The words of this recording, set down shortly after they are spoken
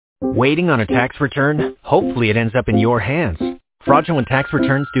Waiting on a tax return? Hopefully it ends up in your hands. Fraudulent tax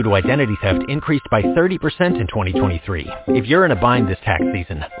returns due to identity theft increased by 30% in 2023. If you're in a bind this tax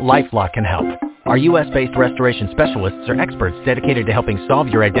season, LifeLock can help. Our U.S.-based restoration specialists are experts dedicated to helping solve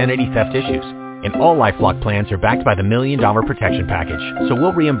your identity theft issues. And all LifeLock plans are backed by the $1 Million Protection Package. So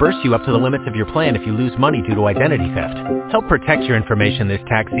we'll reimburse you up to the limits of your plan if you lose money due to identity theft. Help protect your information this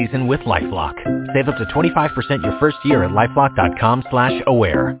tax season with LifeLock. Save up to 25% your first year at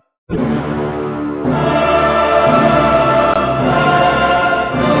LifeLock.com/aware.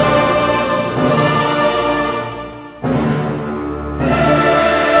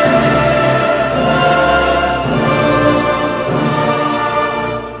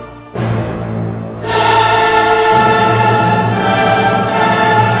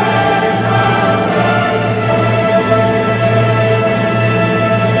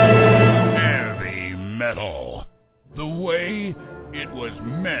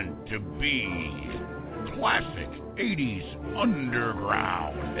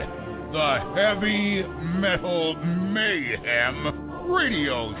 Underground, the Heavy Metal Mayhem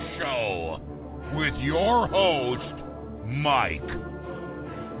Radio Show, with your host, Mike,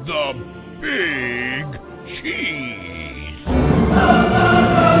 the Big Cheese.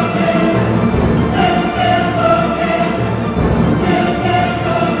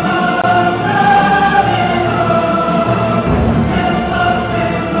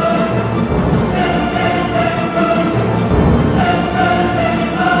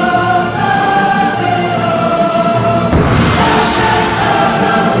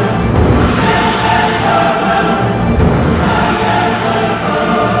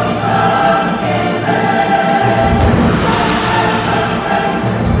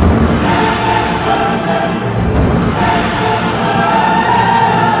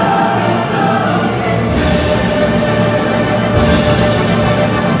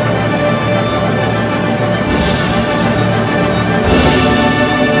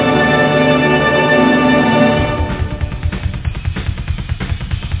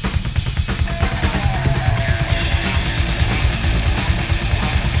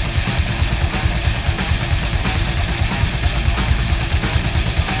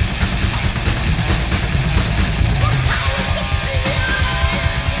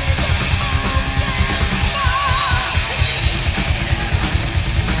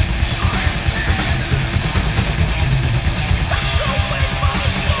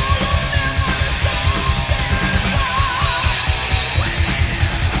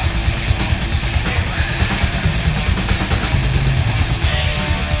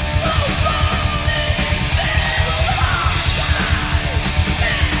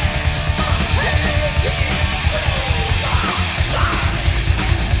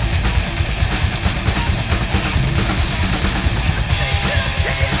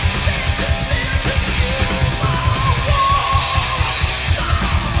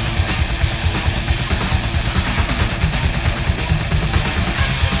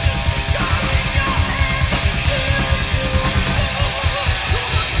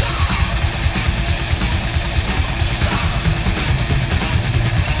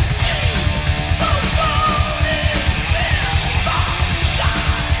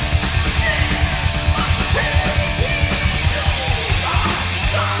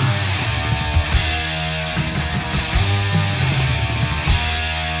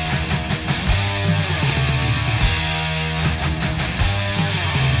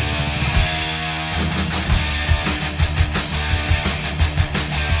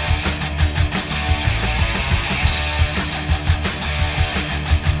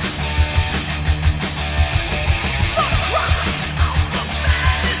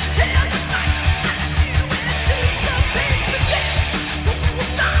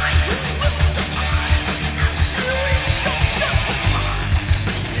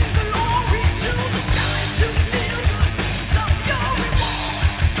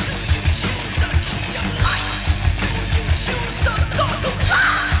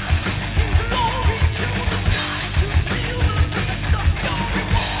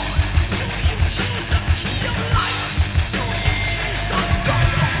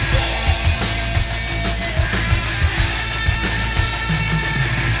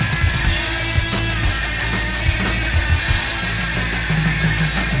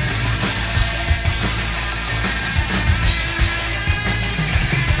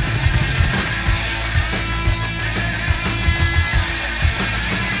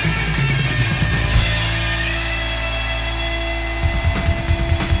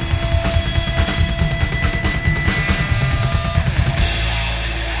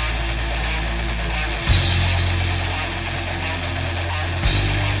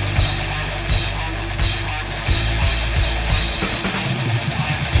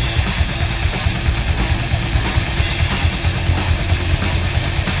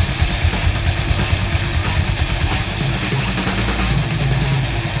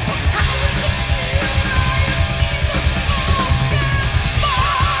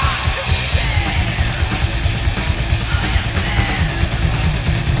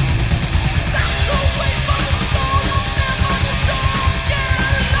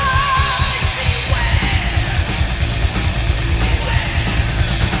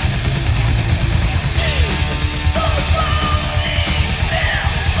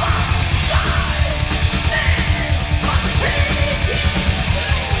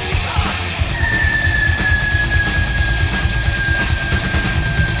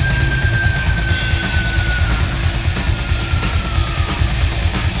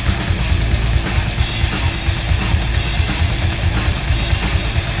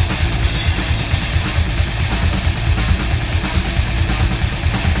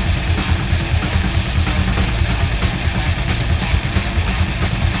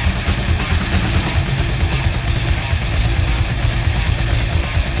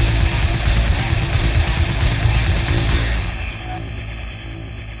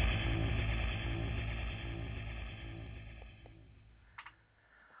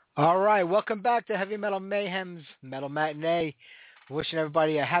 right, welcome back to Heavy Metal Mayhem's Metal Matinee. Wishing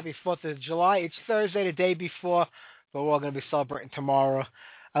everybody a happy 4th of July. It's Thursday, the day before, but we're all going to be celebrating tomorrow.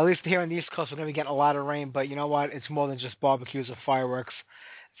 At least here on the East Coast, we're going to be getting a lot of rain, but you know what? It's more than just barbecues or fireworks.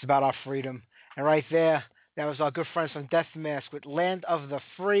 It's about our freedom. And right there, that was our good friends from Death Mask with Land of the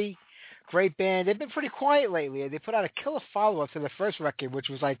Free. Great band. They've been pretty quiet lately. They put out a killer follow-up to their first record, which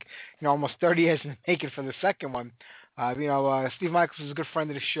was like, almost 30 years in the making for the second one. Steve Michaels is a good friend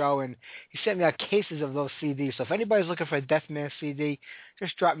of the show, and he sent me out cases of those CDs. So if anybody's looking for a Death Mask CD,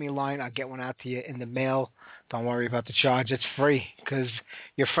 just drop me a line. I'll get one out to you in the mail. Don't worry about the charge. It's free because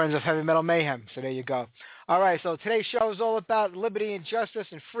you're friends of Heavy Metal Mayhem. So there you go. All right, so today's show is all about liberty and justice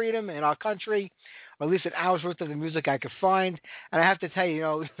and freedom in our country, or at least an hour's worth of the music I could find. And I have to tell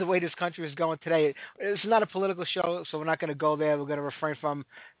you, the way this country is going today, it's not a political show, so we're not going to go there. We're going to refrain from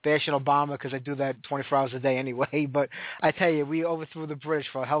bashing Obama because I do that 24 hours a day anyway. But I tell you, we overthrew the British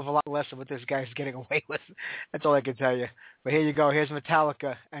for a hell of a lot less than what this guy's getting away with. That's all I can tell you. But here you go. Here's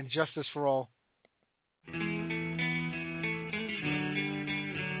Metallica and Justice for All.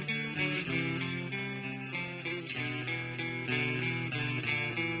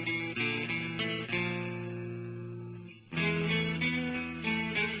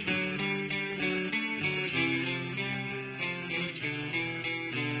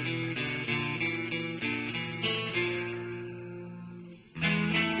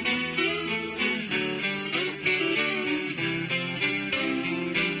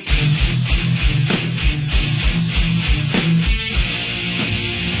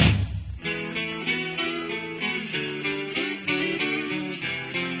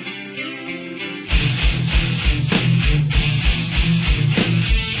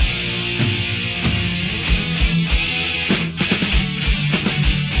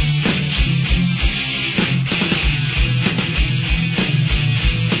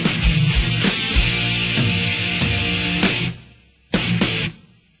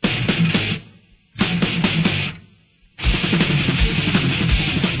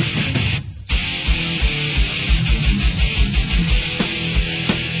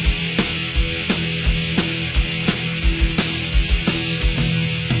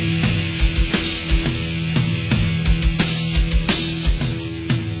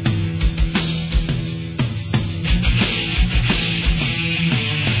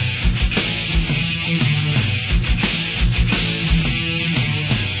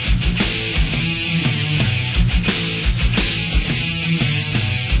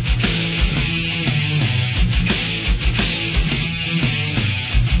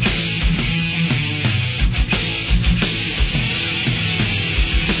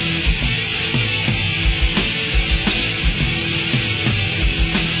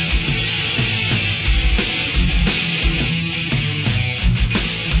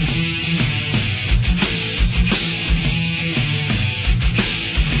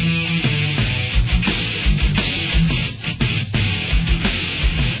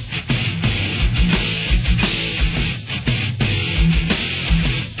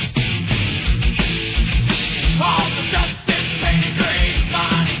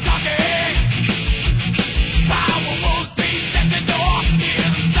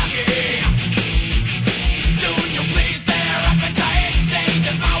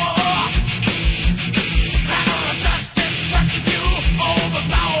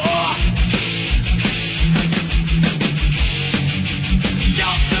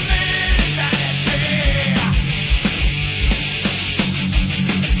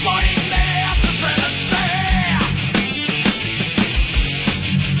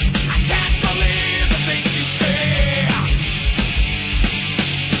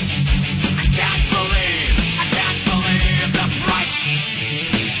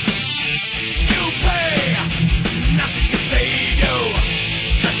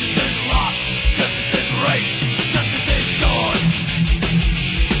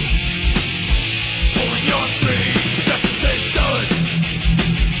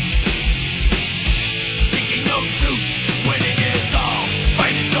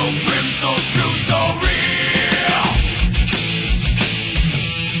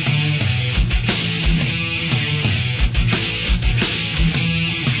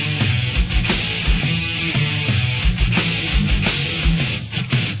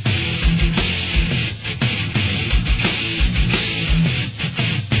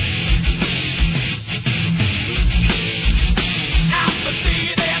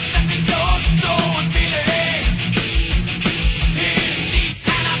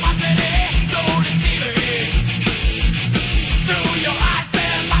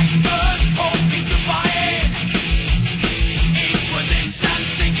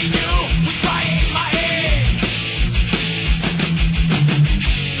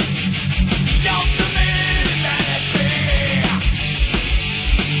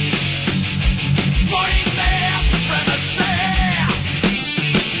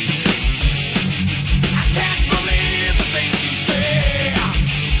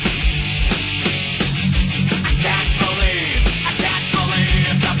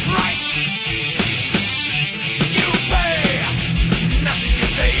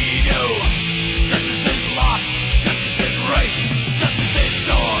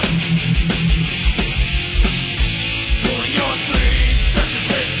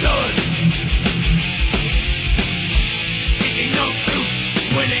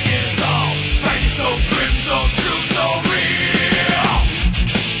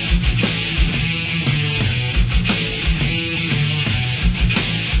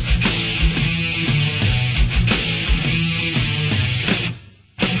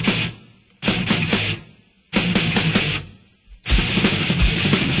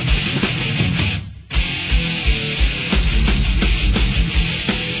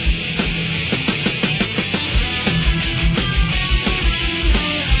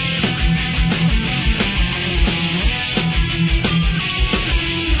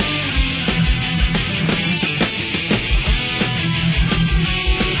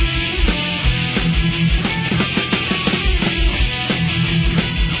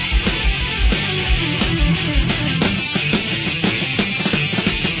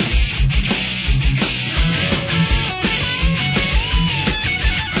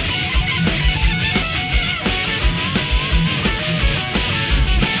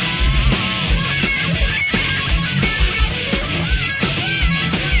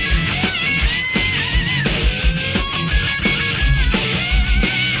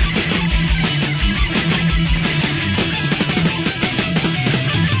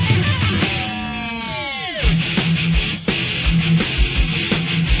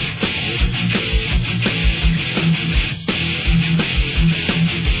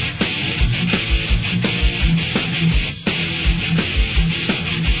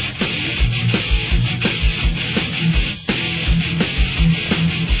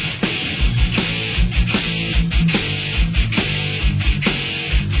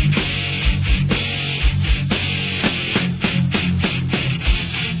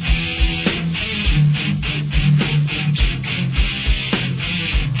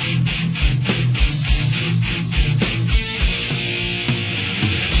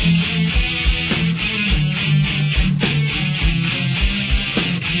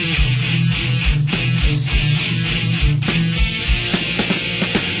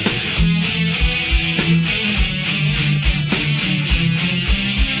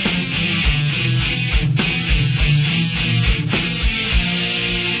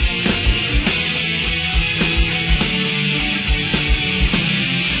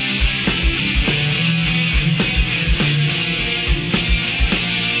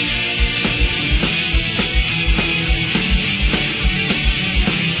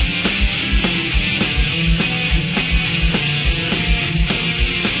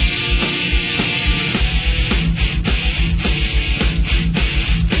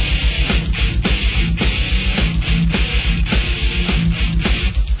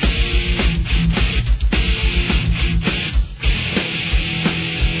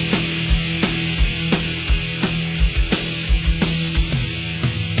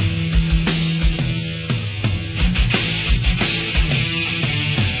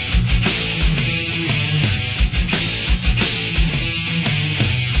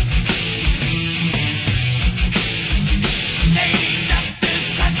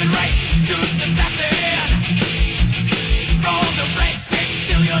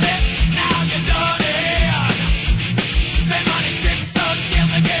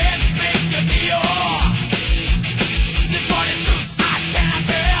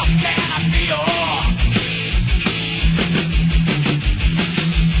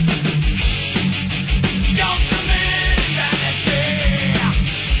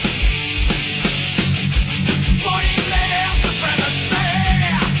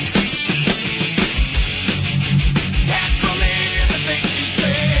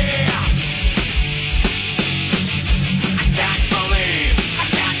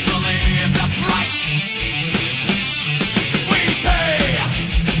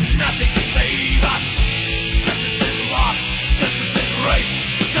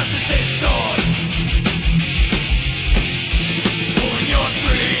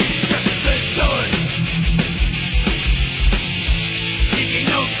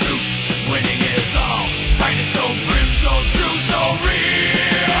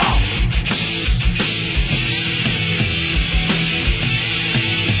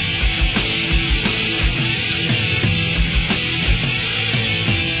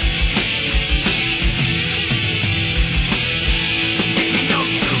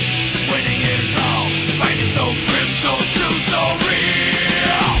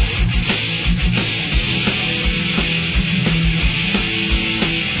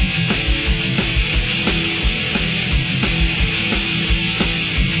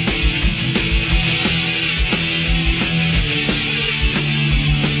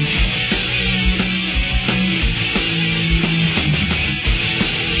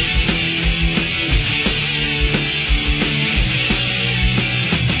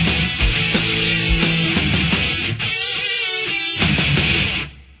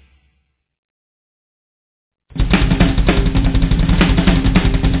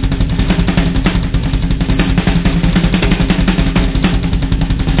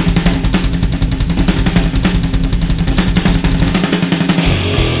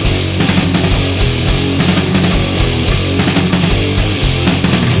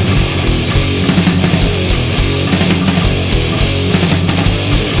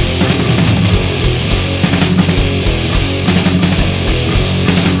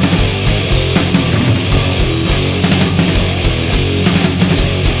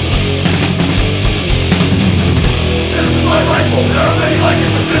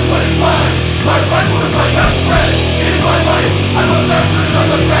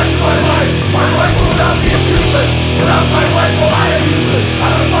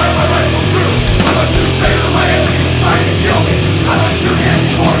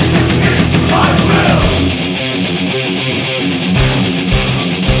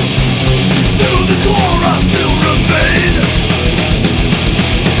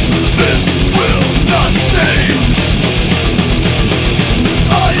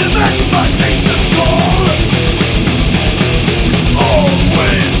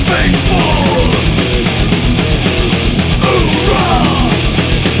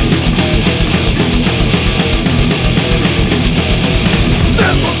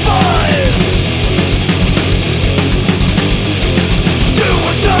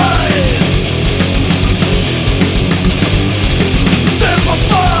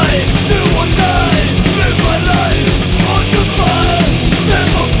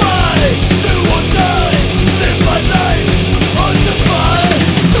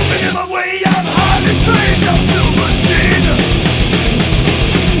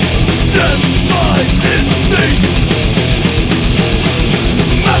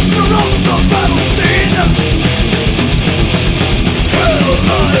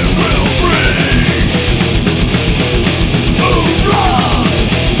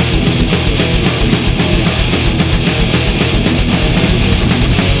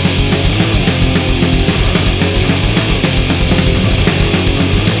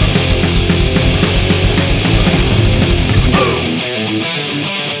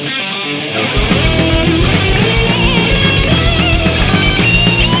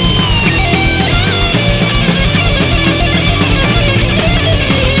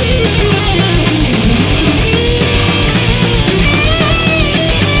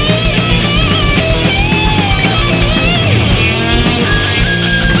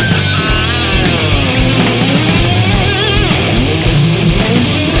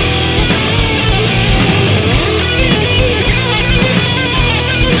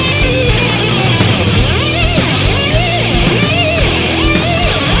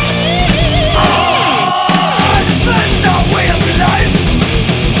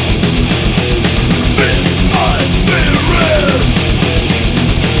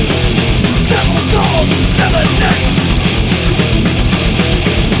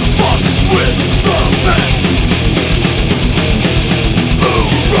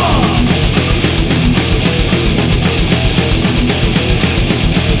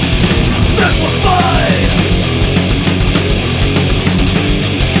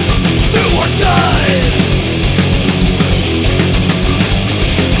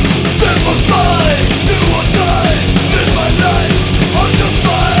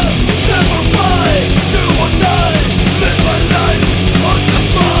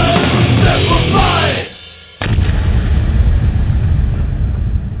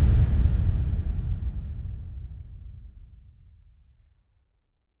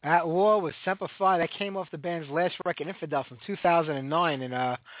 At War with Semper Fi. That came off the band's last record, Infidel, from 2009.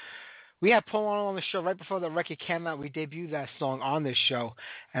 And we had Paul on the show right before the record came out. We debuted that song on this show.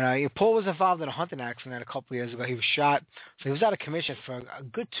 And Paul was involved in a hunting accident a couple of years ago. He was shot. So he was out of commission for a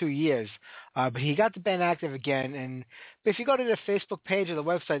good 2 years. But he got the band active again. And if you go to their Facebook page or the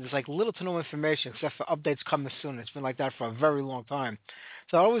website, there's like little to no information except for updates coming soon. It's been like that for a very long time.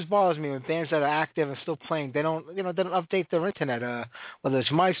 So it always bothers me when bands that are active and still playing, they don't update their internet, whether it's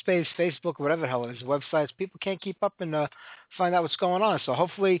MySpace, Facebook, whatever the hell it is, websites. People can't keep up and find out what's going on. So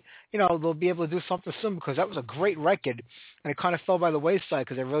hopefully, they'll be able to do something soon because that was a great record, and it kind of fell by the wayside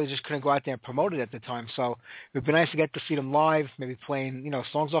because they really just couldn't go out there and promote it at the time. So it would be nice to get to see them live, maybe playing,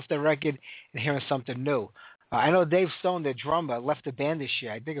 songs off their record and hearing something new. I know Dave Stone, their drummer, left the band this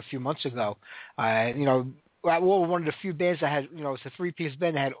year, I think a few months ago. Well, one of the few bands that had, it's a three-piece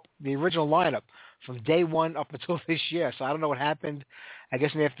band that had the original lineup from day one up until this year. So I don't know what happened. I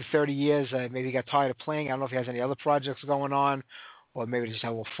guess maybe after 30 years, maybe he got tired of playing. I don't know if he has any other projects going on, or maybe they just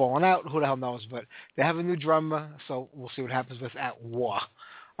have a little falling out. Who the hell knows? But they have a new drummer, so we'll see what happens with At War.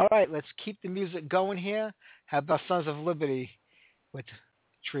 All right, let's keep the music going here. How about Sons of Liberty with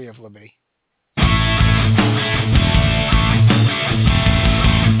Tree of Liberty?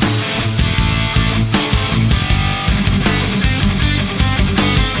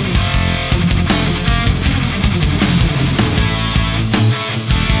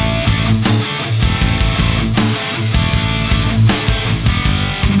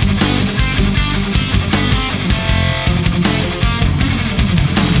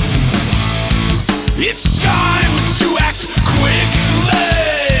 It's time to act quickly.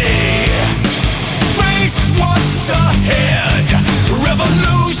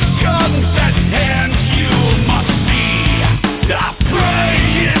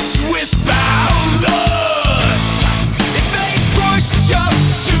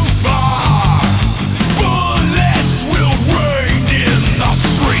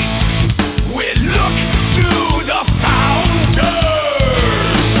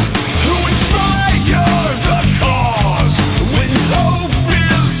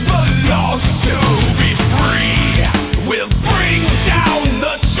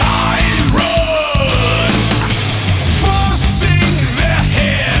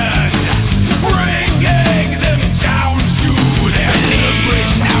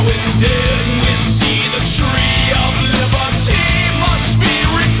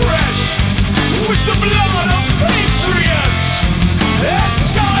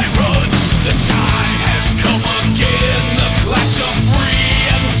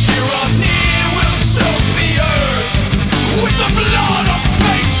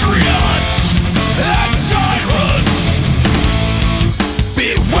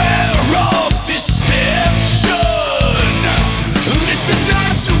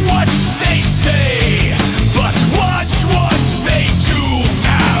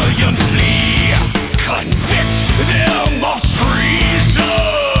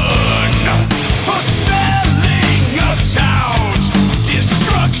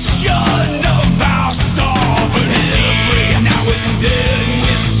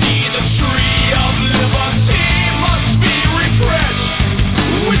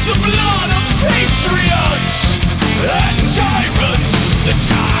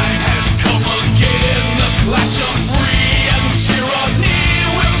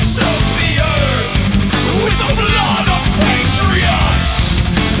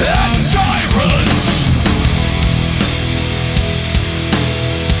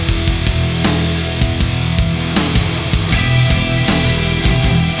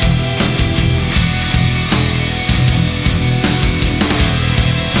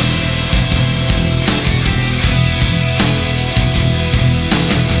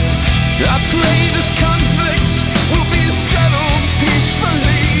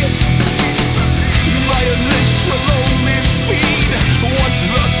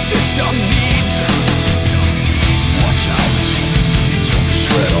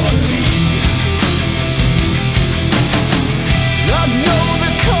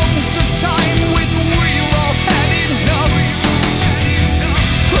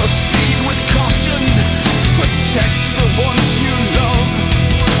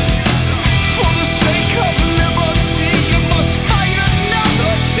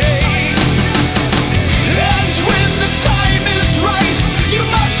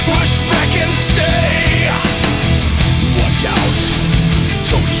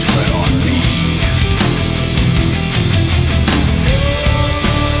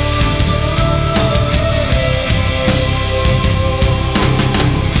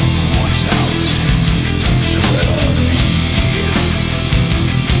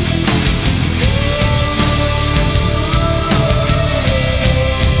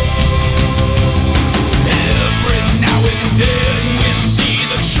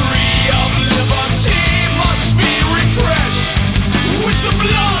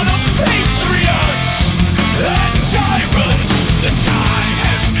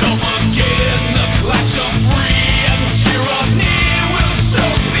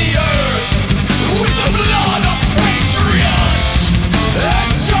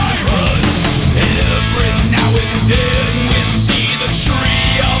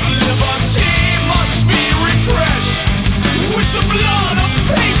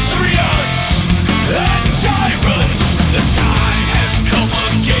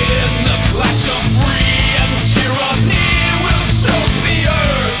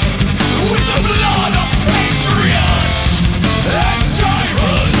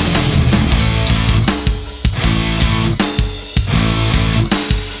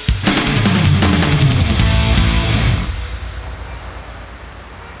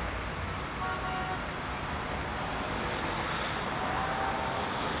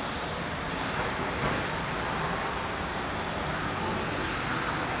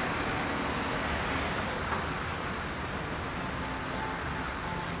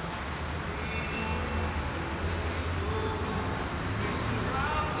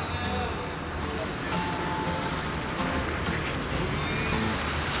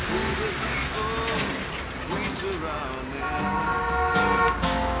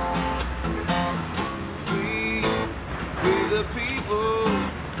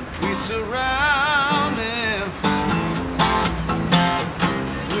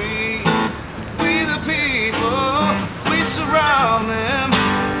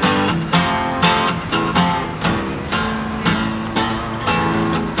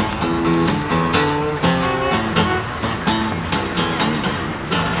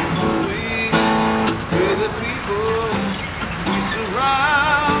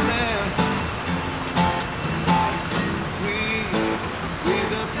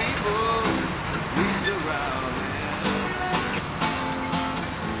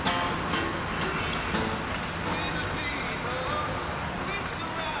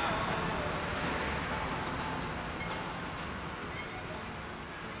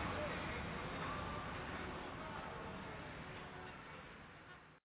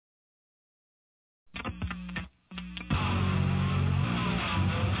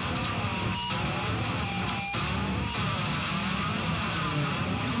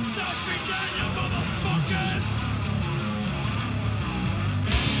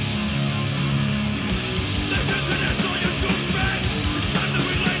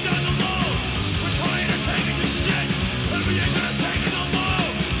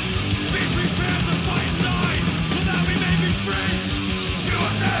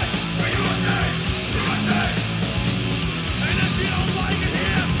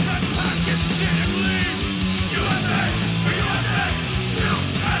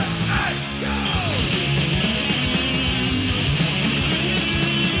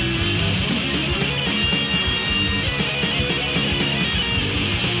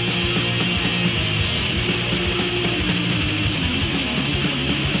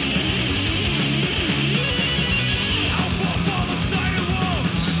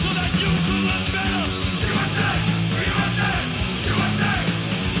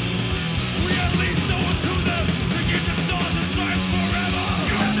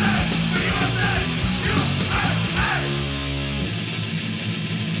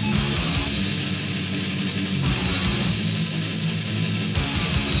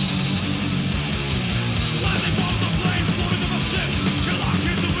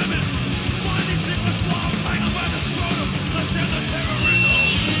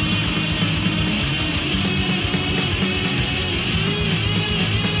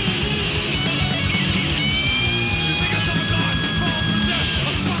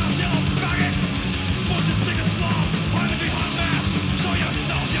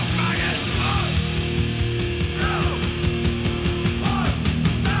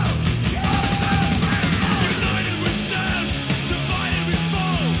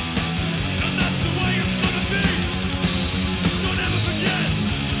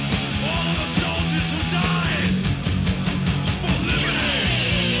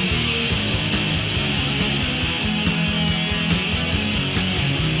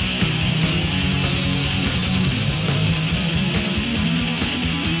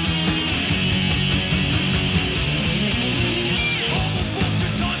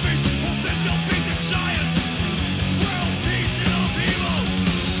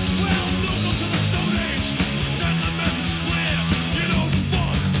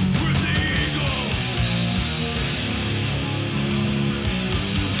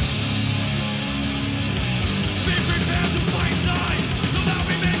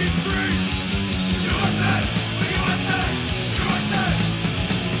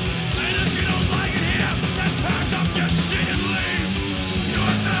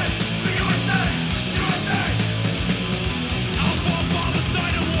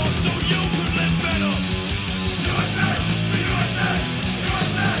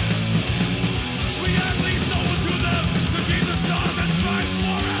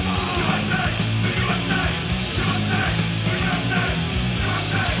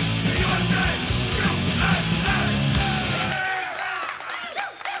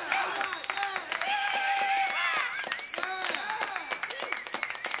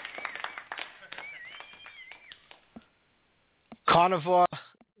 Carnivore,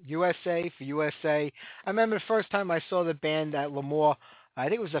 USA for USA. I remember the first time I saw the band at Lemoore. I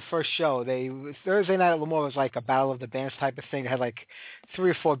think it was the first show. Thursday night at Lemoore was like a battle of the bands type of thing. They had like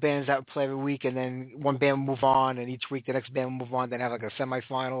 3 or 4 bands that would play every week, and then one band would move on, and each week the next band would move on. Then have like a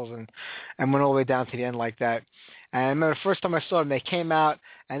semifinals and went all the way down to the end like that. And I remember the first time I saw them, they came out,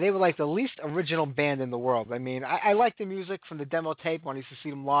 and they were like the least original band in the world. I mean, I liked the music from the demo tape when I used to see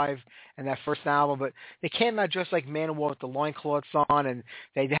them live and that first album, but they came out just like Manowar with the loincloths on, and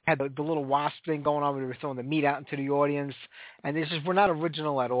they had the little wasp thing going on where they were throwing the meat out into the audience, and they just were not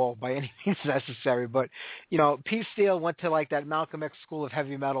original at all by any means necessary. But, you know, Pete Steele went to like that Malcolm X school of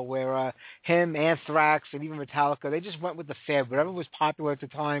heavy metal where him, Anthrax, and even Metallica, they just went with the fad. Whatever was popular at the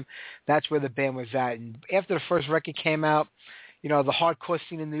time, that's where the band was at. And after the first record came out, you know, the hardcore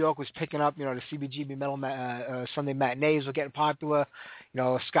scene in New York was picking up. You know, the CBGB metal Sunday matinees were getting popular. You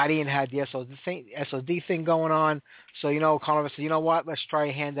know, Scott Ian had the SOD thing going on. So, you know, Carnival said, you know what, let's try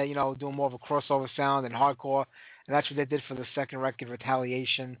a hand at, you know, doing more of a crossover sound and hardcore. And that's what they did for the second record,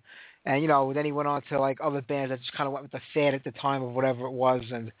 Retaliation. And, you know, then he went on to, like, other bands that just kind of went with the fad at the time of whatever it was.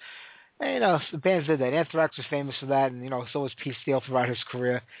 And you know, the bands did that. Anthrax was famous for that, and, you know, so was Pete Steele throughout his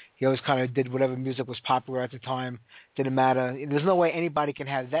career. He always kind of did whatever music was popular at the time. Didn't matter. There's no way anybody can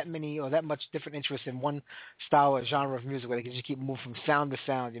have that many or that much different interest in one style or genre of music where they can just keep moving from sound to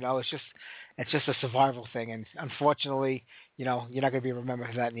sound. You know, it's just a survival thing, and unfortunately, you know, you're not going to be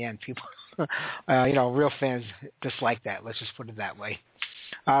remembered for that in the end. People, you know, real fans dislike that. Let's just put it that way.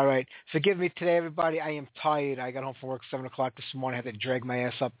 All right. Forgive me today, everybody. I am tired. I got home from work 7 o'clock this morning. I had to drag my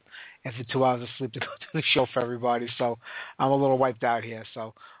ass up after 2 hours of sleep to go to the show for everybody. So I'm a little wiped out here.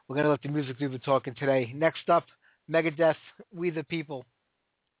 So we're going to let the music do the talking today. Next up, Megadeth, We the People.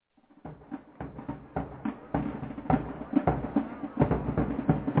 When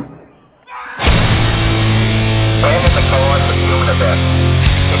in the course of human events,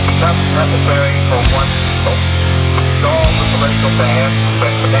 it becomes necessary for one people to dissolve the celestial band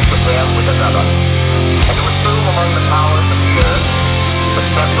and connect with them with another, and to assume among the powers of the earth the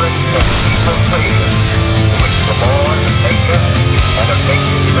separate and equal creation to which the laws of nature and of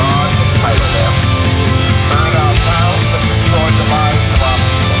nature's God entitle them, burn our towns and destroy the lives of our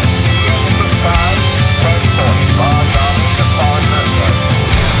people. In the sky, transporting large armies of foreign mercenaries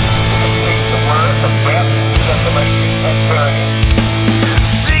to complete the work of death, desolation, and tyranny.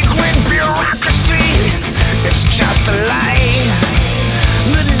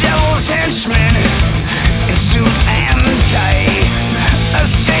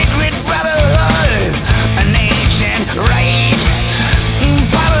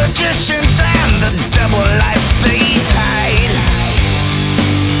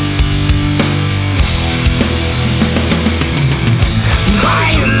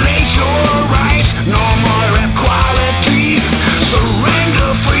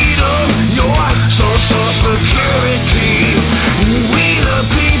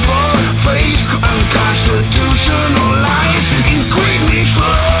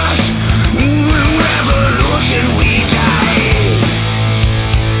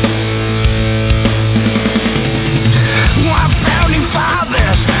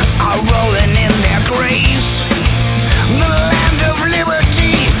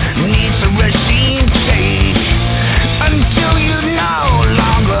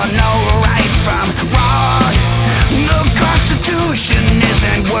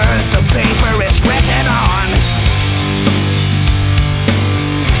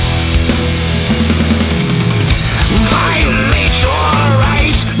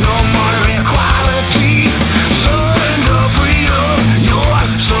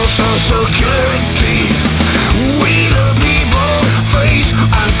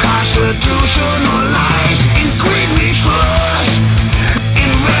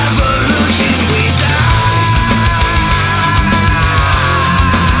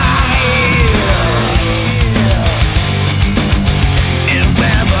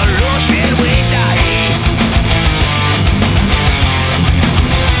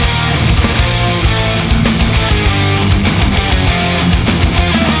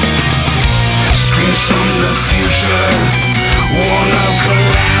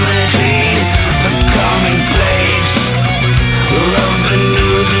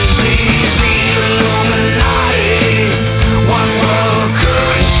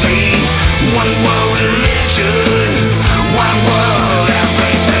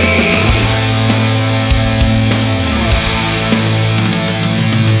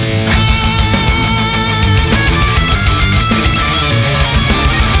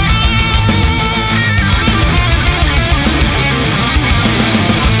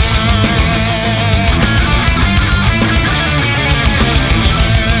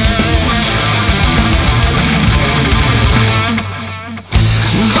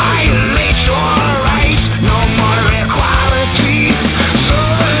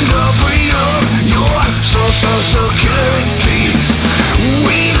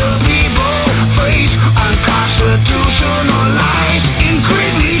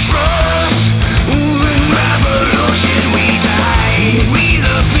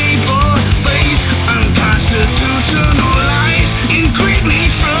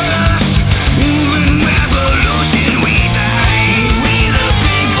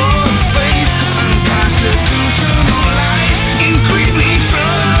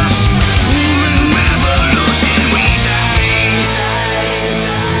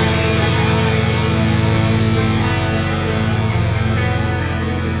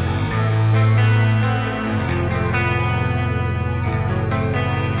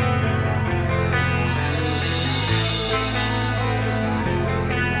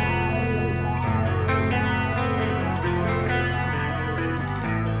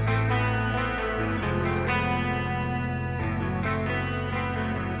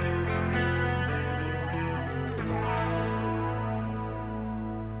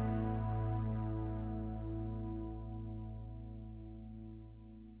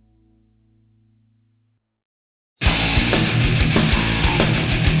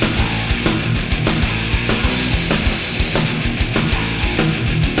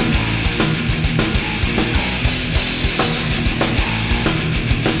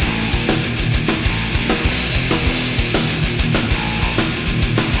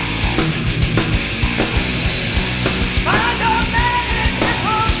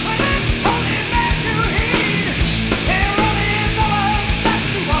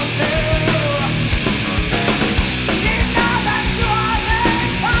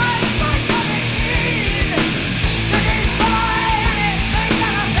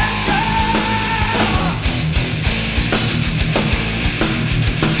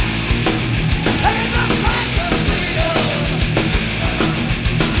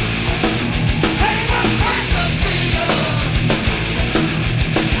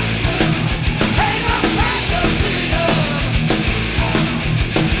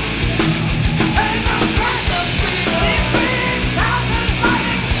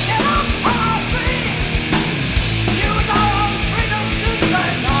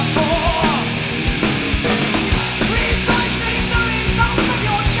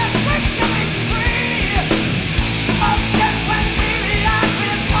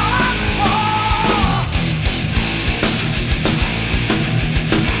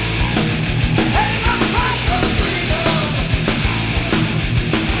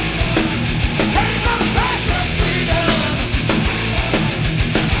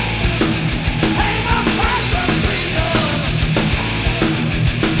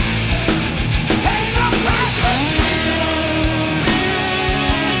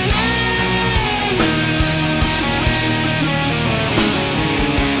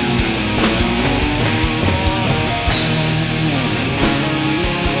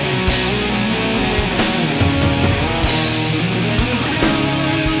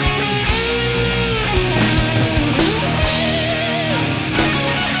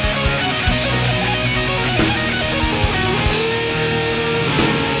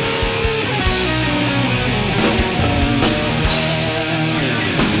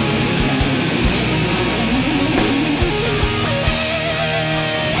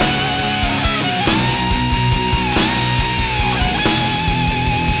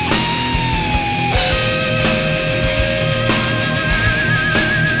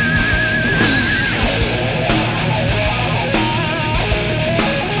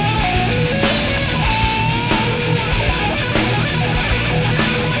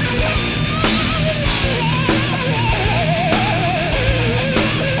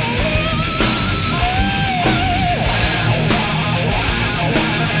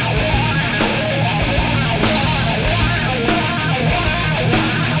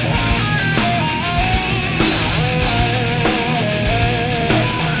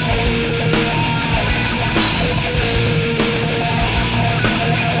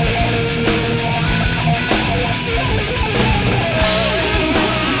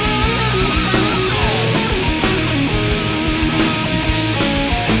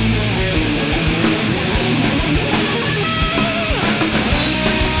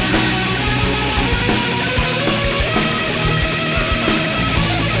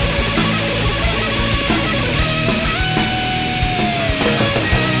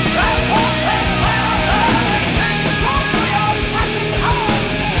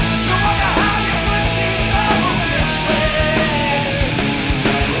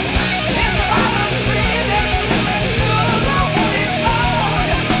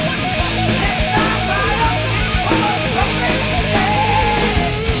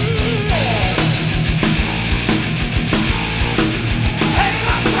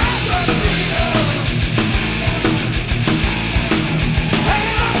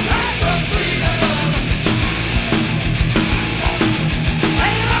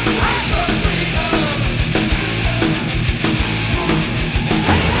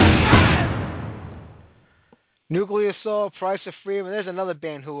 Nuclear Soul, Price of Freedom. There's another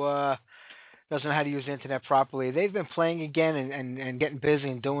band who doesn't know how to use the internet properly. They've been playing again and getting busy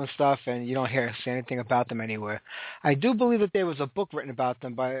and doing stuff, and you don't say anything about them anywhere. I do believe that there was a book written about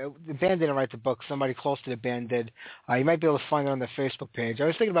them, but the band didn't write the book. Somebody close to the band did. You might be able to find it on their Facebook page. I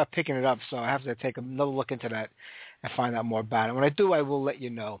was thinking about picking it up, so I have to take another look into that and find out more about it. When I do, I will let you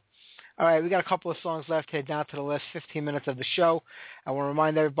know. All right, we got a couple of songs left here down to the last 15 minutes of the show. I want to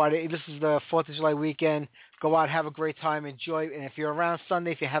remind everybody, this is the 4th of July weekend. Go out, have a great time, enjoy. And if you're around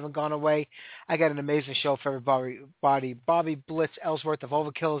Sunday, if you haven't gone away, I got an amazing show for everybody. Bobby Blitz Ellsworth of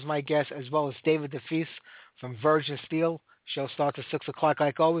Overkill is my guest, as well as David DeFeese from Virgin Steel. Show starts at 6 o'clock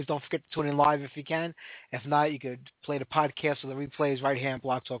like always. Don't forget to tune in live if you can. If not, you could play the podcast or the replays right here on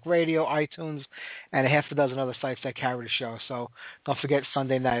Blog Talk Radio, iTunes, and a half a dozen other sites that carry the show. So don't forget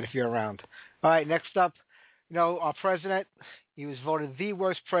Sunday night if you're around. All right, next up, our president, he was voted the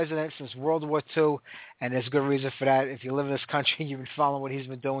worst president since World War II, and there's good reason for that. If you live in this country and you've been following what he's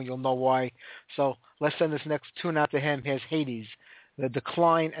been doing, you'll know why. So let's send this next tune out to him. Here's Hades, The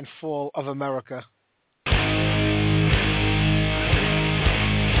Decline and Fall of America.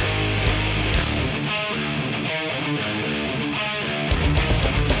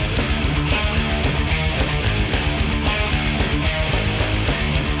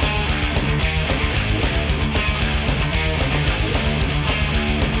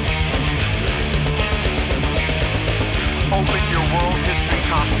 Open your world history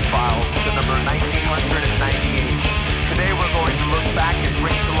conference files to number 1998. Today we're going to look back and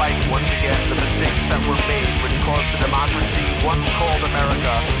bring to light once again the mistakes that were made which caused the democracy once called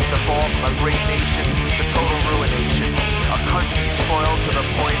America to fall from a great nation to total ruination, a country spoiled to the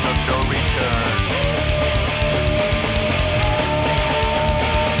point of no return.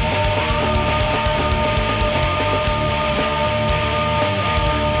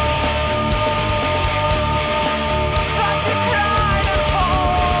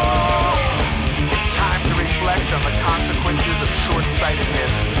 On the consequences of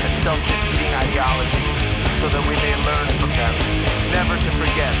short-sightedness and self-defeating ideology, so that we may learn from them, never to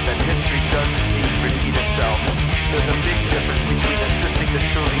forget that history does indeed repeat itself. There's a big difference between assisting the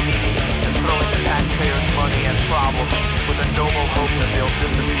truly needy and throwing the taxpayers' money at problems with a noble hope that they'll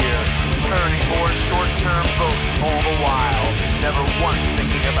disappear, earning more short-term votes all the while, never once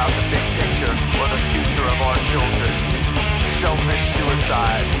thinking about the big picture or the future of our children. Selfish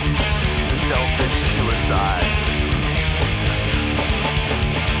suicide. Selfish suicide.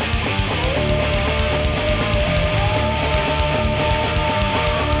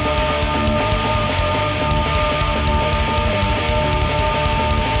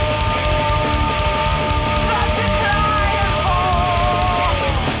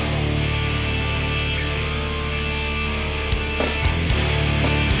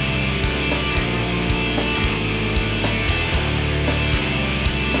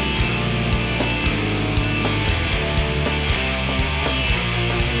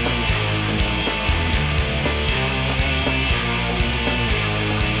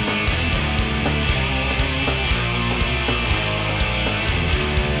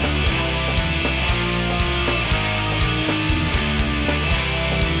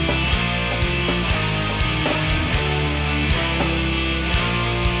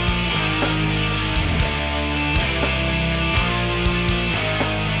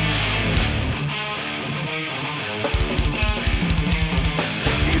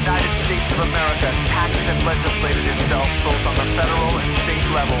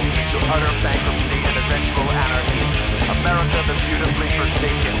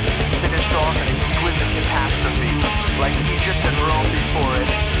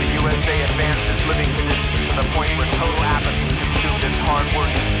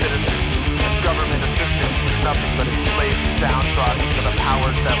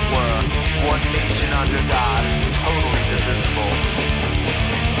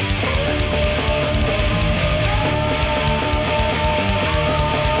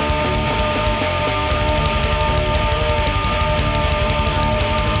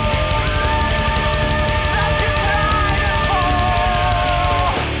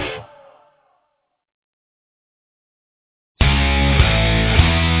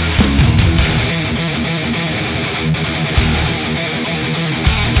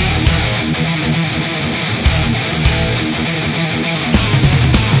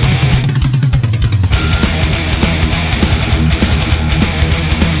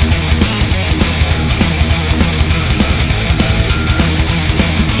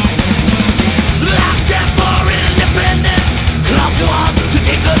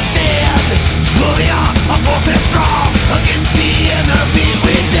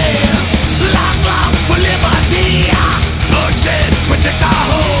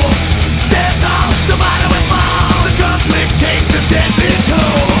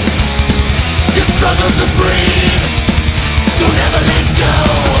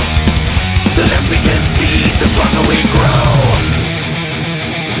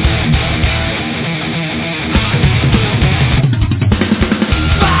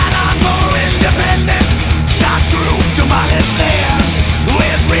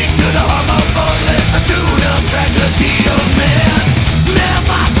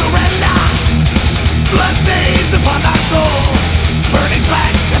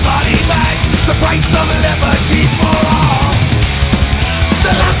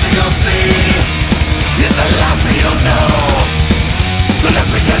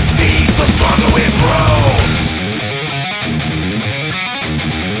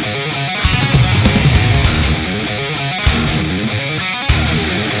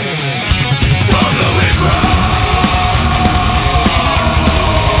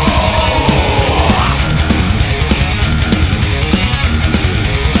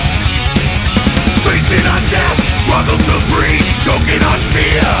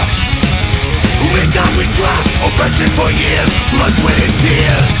 for years, blood, sweat, and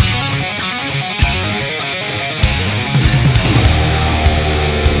tears.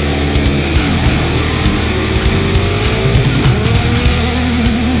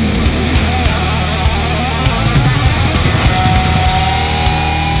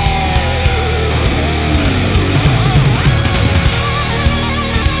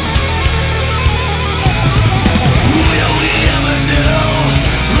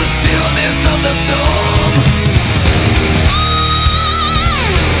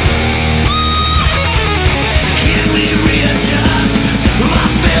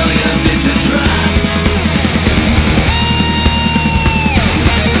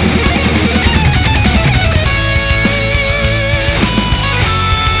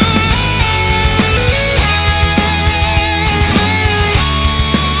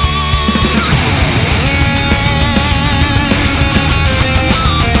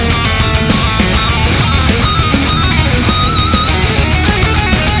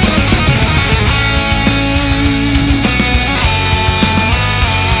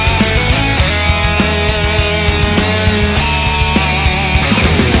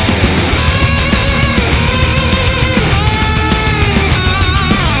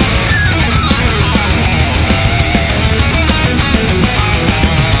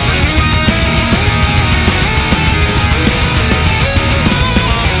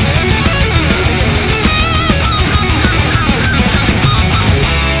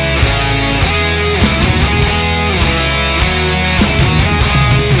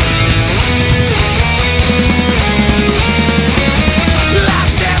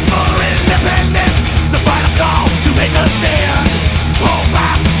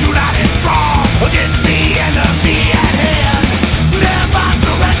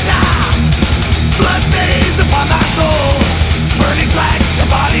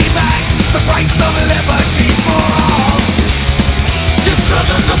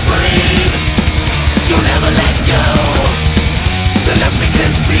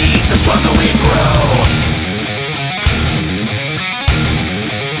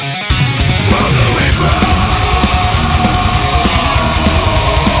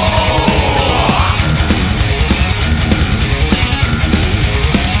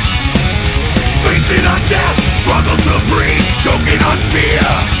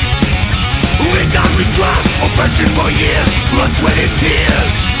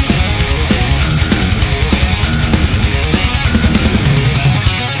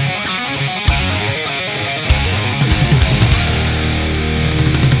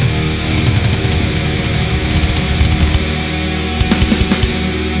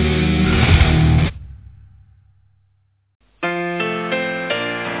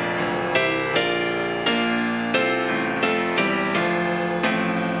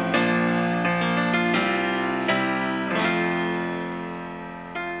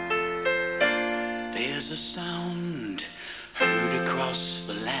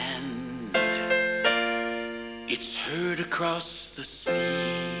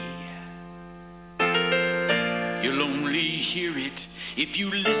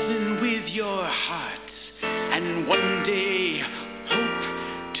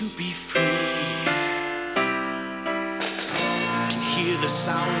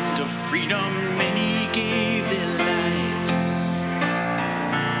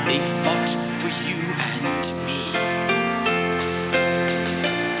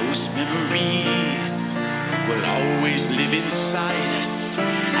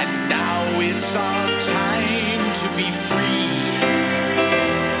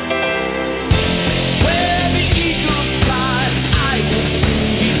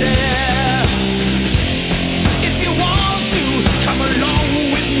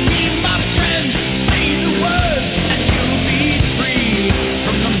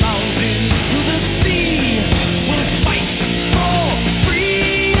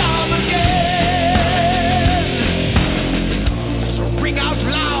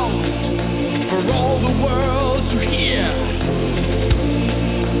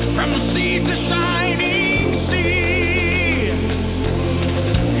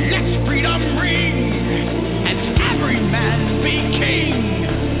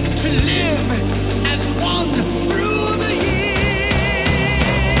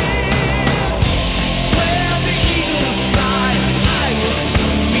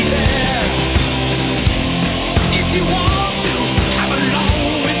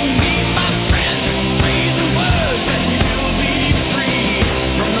 Raise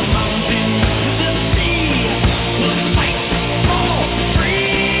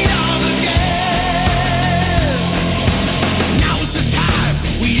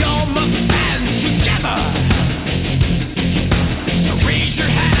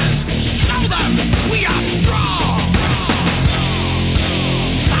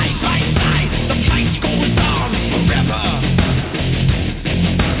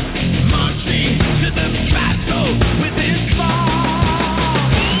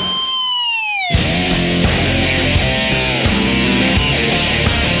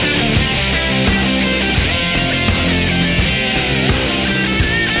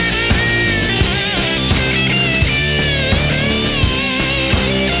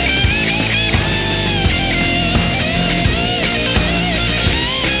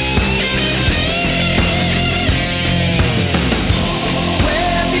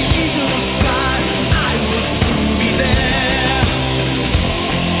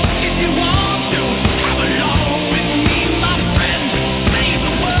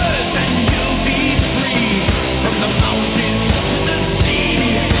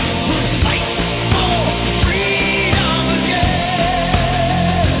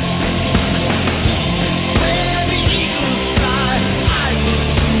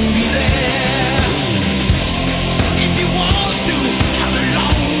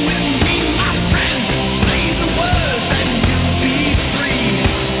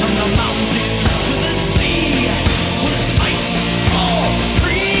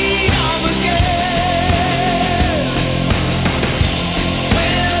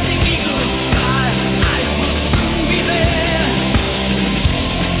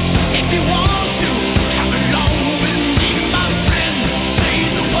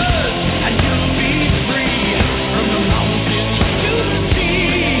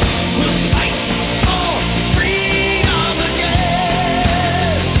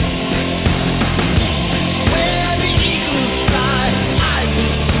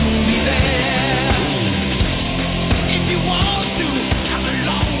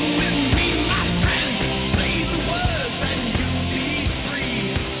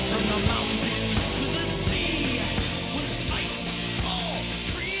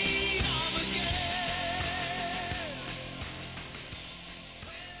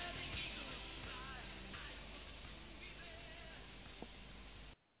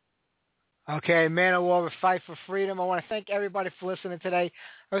Okay, Man of War, Fight for Freedom. I want to thank everybody for listening today.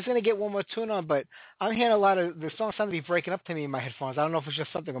 I was going to get one more tune on, but I'm hearing a lot of the songs seem to be breaking up to me in my headphones. I don't know if it's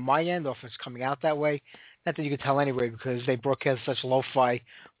just something on my end or if it's coming out that way. Not that you could tell anyway because they broadcast such lo-fi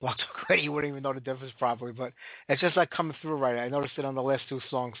block talk radio, you wouldn't even know the difference probably, but it's just like coming through right. I noticed it on the last two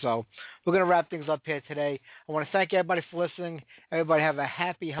songs, so we're going to wrap things up here today. I want to thank everybody for listening. Everybody have a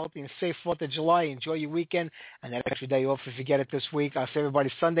happy, healthy, and safe 4th of July. Enjoy your weekend and that extra day off if you get it this week. I'll see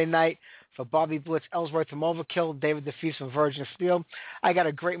everybody Sunday night for Bobby Blitz, Ellsworth from Overkill, David DeFeast from Virgin Steel. I got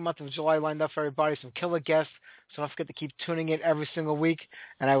a great month of July lined up for everybody, some killer guests, so don't forget to keep tuning in every single week,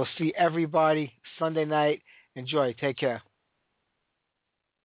 and I will see everybody Sunday night. Enjoy. Take care.